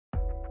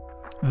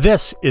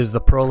This is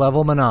the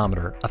Pro-Level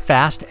Manometer, a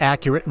fast,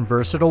 accurate, and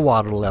versatile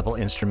water level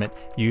instrument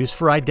used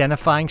for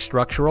identifying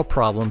structural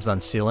problems on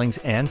ceilings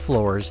and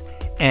floors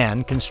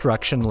and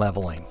construction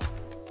leveling.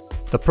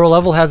 The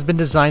Pro-Level has been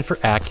designed for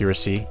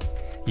accuracy,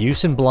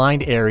 use in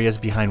blind areas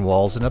behind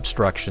walls and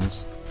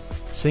obstructions,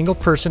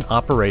 single-person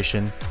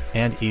operation,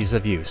 and ease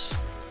of use.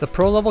 The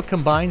Pro-Level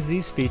combines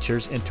these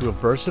features into a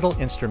versatile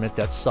instrument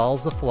that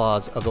solves the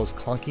flaws of those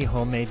clunky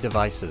homemade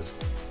devices.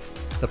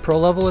 The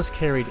Pro-Level is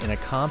carried in a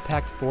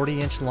compact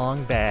 40-inch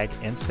long bag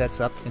and sets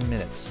up in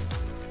minutes.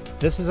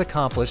 This is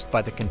accomplished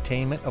by the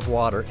containment of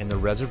water in the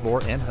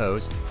reservoir and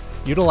hose,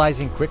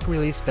 utilizing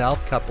quick-release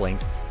valve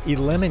couplings,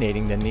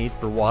 eliminating the need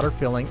for water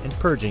filling and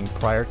purging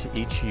prior to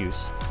each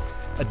use.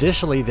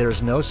 Additionally, there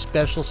is no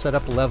special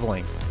setup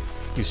leveling.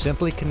 You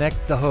simply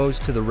connect the hose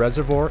to the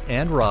reservoir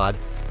and rod,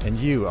 and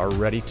you are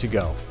ready to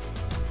go.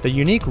 The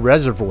unique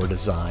reservoir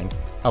design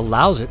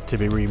allows it to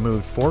be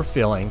removed for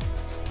filling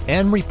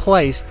and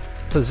replaced,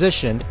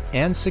 positioned,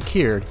 and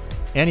secured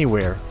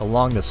anywhere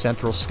along the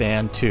central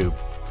stand tube.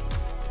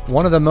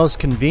 One of the most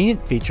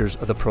convenient features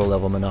of the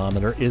Pro-Level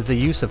Manometer is the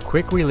use of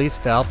quick-release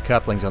valve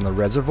couplings on the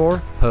reservoir,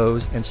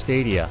 hose, and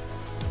stadia.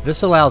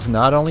 This allows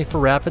not only for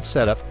rapid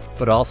setup,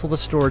 but also the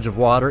storage of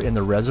water in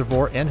the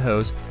reservoir and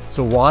hose,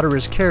 so water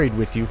is carried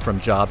with you from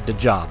job to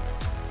job.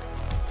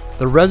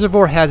 The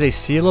reservoir has a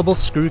sealable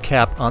screw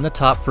cap on the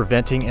top for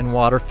venting and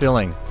water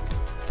filling.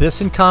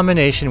 This, in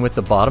combination with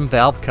the bottom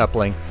valve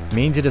coupling,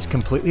 means it is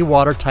completely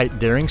watertight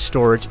during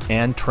storage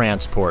and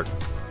transport.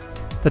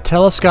 The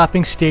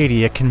telescoping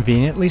stadia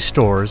conveniently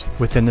stores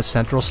within the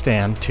central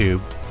stand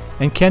tube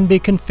and can be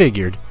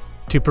configured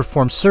to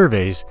perform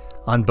surveys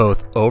on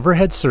both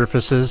overhead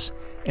surfaces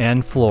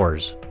and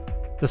floors.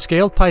 The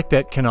scaled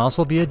pipette can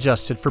also be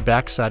adjusted for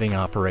backsiding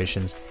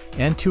operations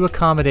and to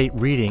accommodate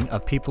reading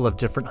of people of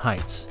different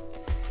heights.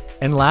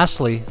 And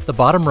lastly, the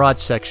bottom rod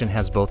section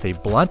has both a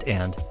blunt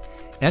end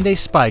and a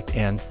spiked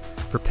end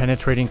for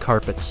penetrating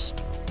carpets.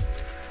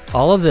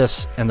 All of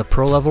this and the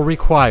Pro-Level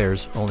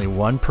requires only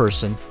one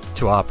person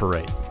to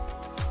operate.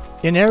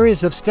 In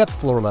areas of step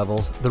floor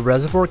levels, the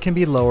reservoir can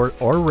be lowered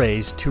or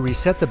raised to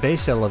reset the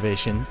base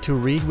elevation to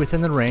read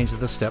within the range of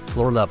the step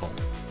floor level.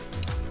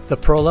 The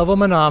Pro-Level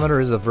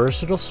Manometer is a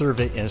versatile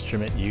survey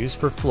instrument used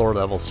for floor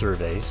level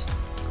surveys,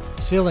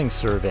 ceiling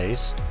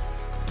surveys,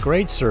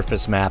 grade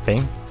surface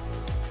mapping,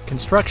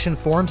 construction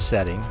form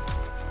setting,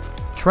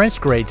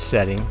 trench grade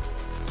setting,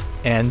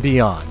 and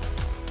beyond.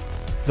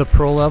 The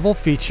Pro-Level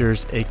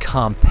features a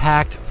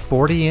compact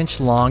 40-inch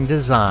long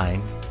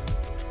design,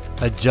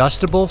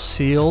 adjustable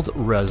sealed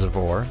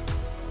reservoir,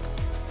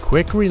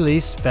 quick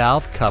release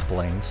valve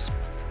couplings,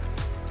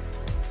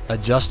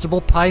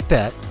 adjustable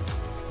pipette,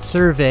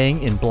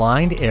 surveying in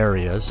blind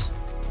areas,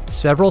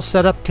 several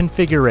setup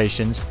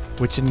configurations,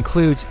 which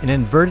includes an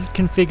inverted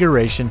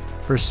configuration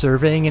for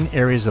surveying in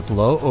areas of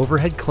low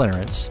overhead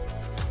clearance,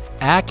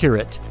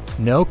 accurate,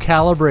 no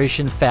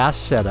calibration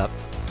fast setup,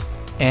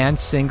 and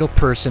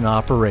single-person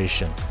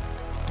operation.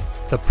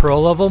 The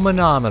Pro-Level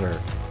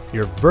Manometer,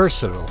 your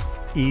versatile,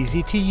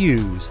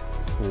 easy-to-use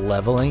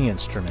leveling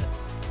instrument.